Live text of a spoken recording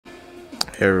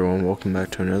Hey everyone, welcome back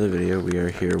to another video. We are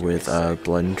here with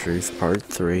Blood and Truth Part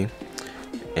 3,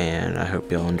 and I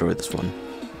hope y'all enjoyed this one,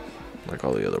 like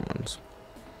all the other ones.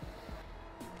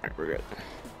 Alright, we're good.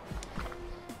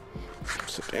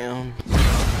 Sit down.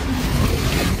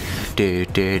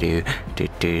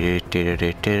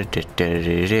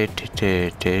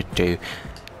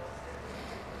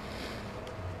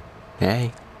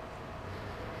 Hey.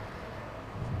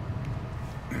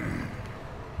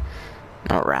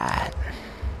 Alright.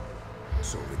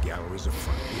 So the galleries are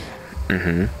front, yeah.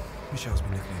 Mm-hmm. Michelle's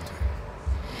been looking into it.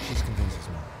 She's convinced it's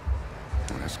not.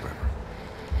 Oh, that's clever.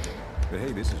 But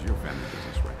hey, this is your family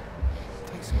business, right?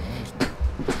 Take some arrangement.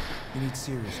 You need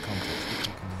serious context. We're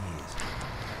talking years.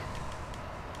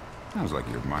 Sounds like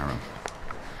you admire him.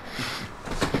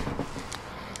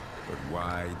 But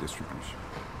why distribution?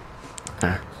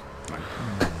 Huh. Like,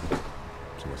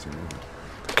 so what's your movement?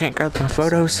 I can't grab my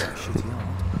photos.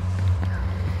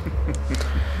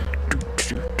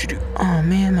 Oh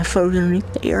man, my photos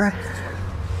underneath there.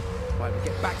 Right, we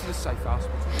get back to the safe house.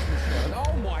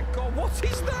 Oh my god, what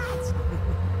is that?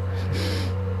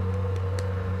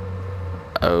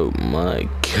 Oh my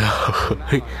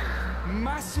god.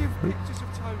 Massive pictures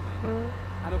of Tony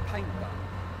and a paint gun.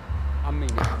 I mean,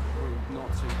 it's rude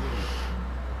not to,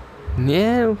 would it?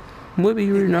 Yeah, would be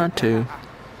rude not to.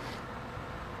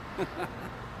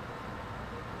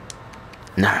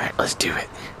 Alright, let's do it.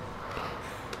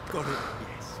 Got it.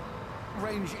 Yes.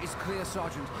 Range is clear,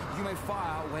 Sergeant. You may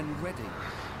fire when ready.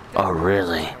 Oh,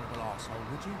 really? Terrible arsehole,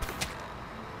 would you?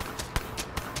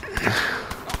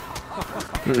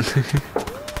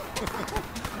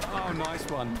 Oh, nice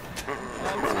one. Oh,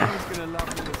 Tony's gonna love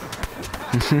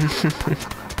this.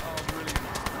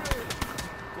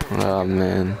 Oh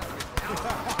man.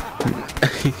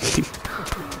 He's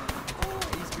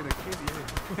gonna kill you.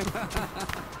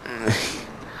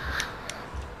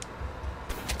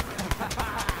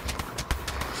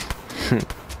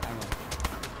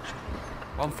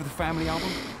 One for the family album?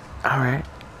 Alright.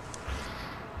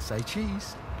 Say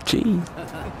cheese. Cheese.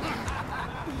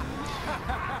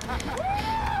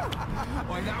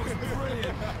 Why, that was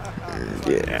brilliant.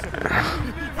 Yeah.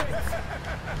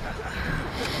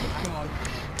 God.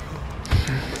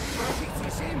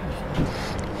 It's him.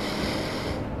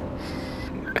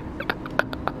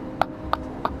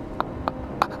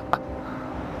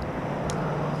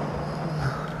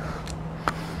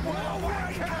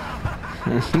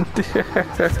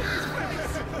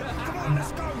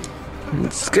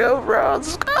 Let's go, bro.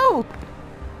 Let's go.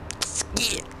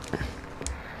 Yeah.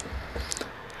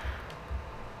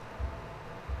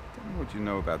 Tell me what you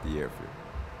know about the airfield.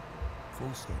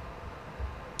 Forced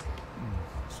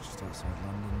It's just outside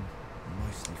London,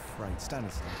 mostly freight,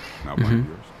 standard stuff. Not one of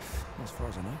yours. Not as far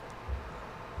as I know.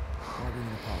 I've been in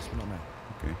the past, but not now.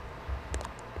 Okay.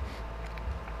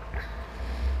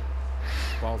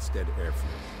 Balstead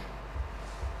Airfield.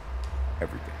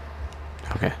 Everything.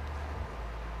 Okay.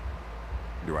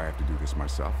 Do I have to do this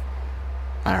myself?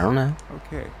 I don't know.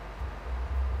 Okay.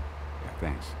 Yeah,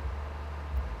 thanks.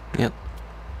 Yep.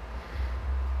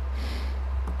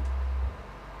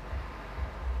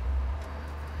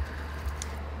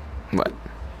 What?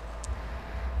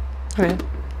 Okay.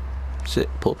 Sit.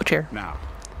 Pull up a chair. Now,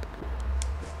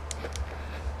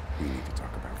 we need to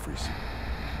talk about Freezy.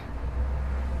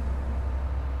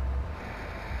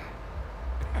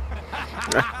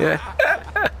 Yeah.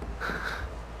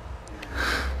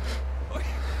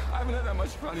 I haven't had that much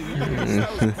fun in years.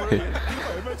 That was brilliant.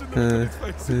 Imagine the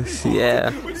face.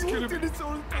 Yeah. It's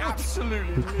all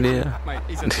absolutely Yeah. mate,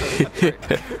 he's a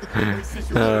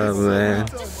Oh man.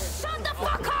 Shut the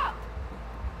fuck up!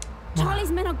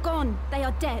 Charlie's men are gone. They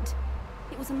are dead.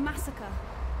 It was a massacre.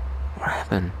 What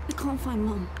happened? We can't find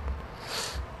Mum.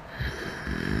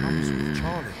 Mum's with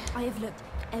Charlie. I have looked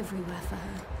everywhere for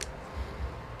her.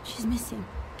 She's missing.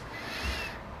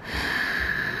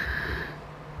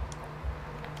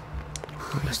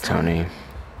 It's Tony.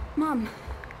 Mum.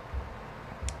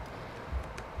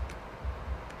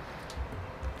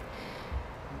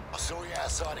 I saw you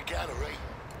outside the gallery.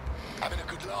 Having a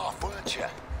good laugh, weren't you?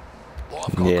 Well,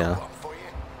 I've got Yeah. a good one for you.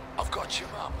 I've got your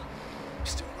mum.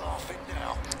 Still laughing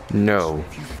now? No.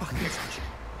 You fucking touch it.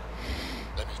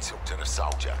 Let me talk to the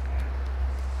soldier.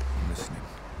 I'm listening.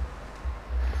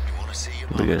 You want to see your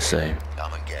What are mum? you gonna say?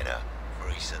 Come and get her.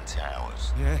 Freeson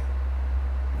Towers. Yeah?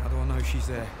 How do I know she's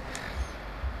there?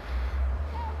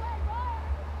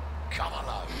 Come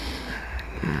alone.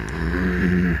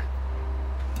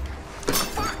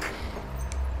 fuck!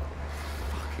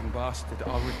 Fucking bastard.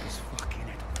 I'll rip his fucking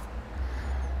head off.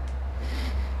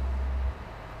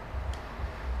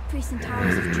 Precinct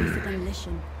towers are due for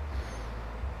demolition.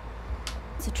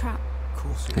 It's a trap. Of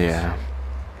course it is. Yeah.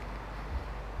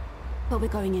 But we're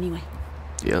going anyway.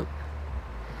 Yep.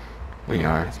 We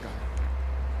are. Let's go.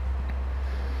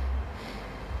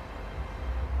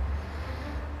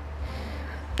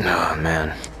 Oh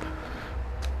man.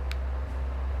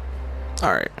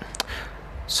 Alright.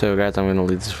 So guys, I'm gonna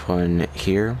leave this one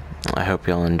here. I hope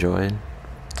y'all enjoyed.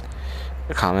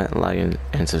 Comment, like,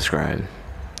 and subscribe.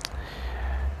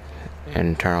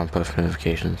 And turn on post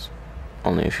notifications.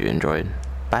 Only if you enjoyed.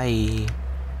 Bye.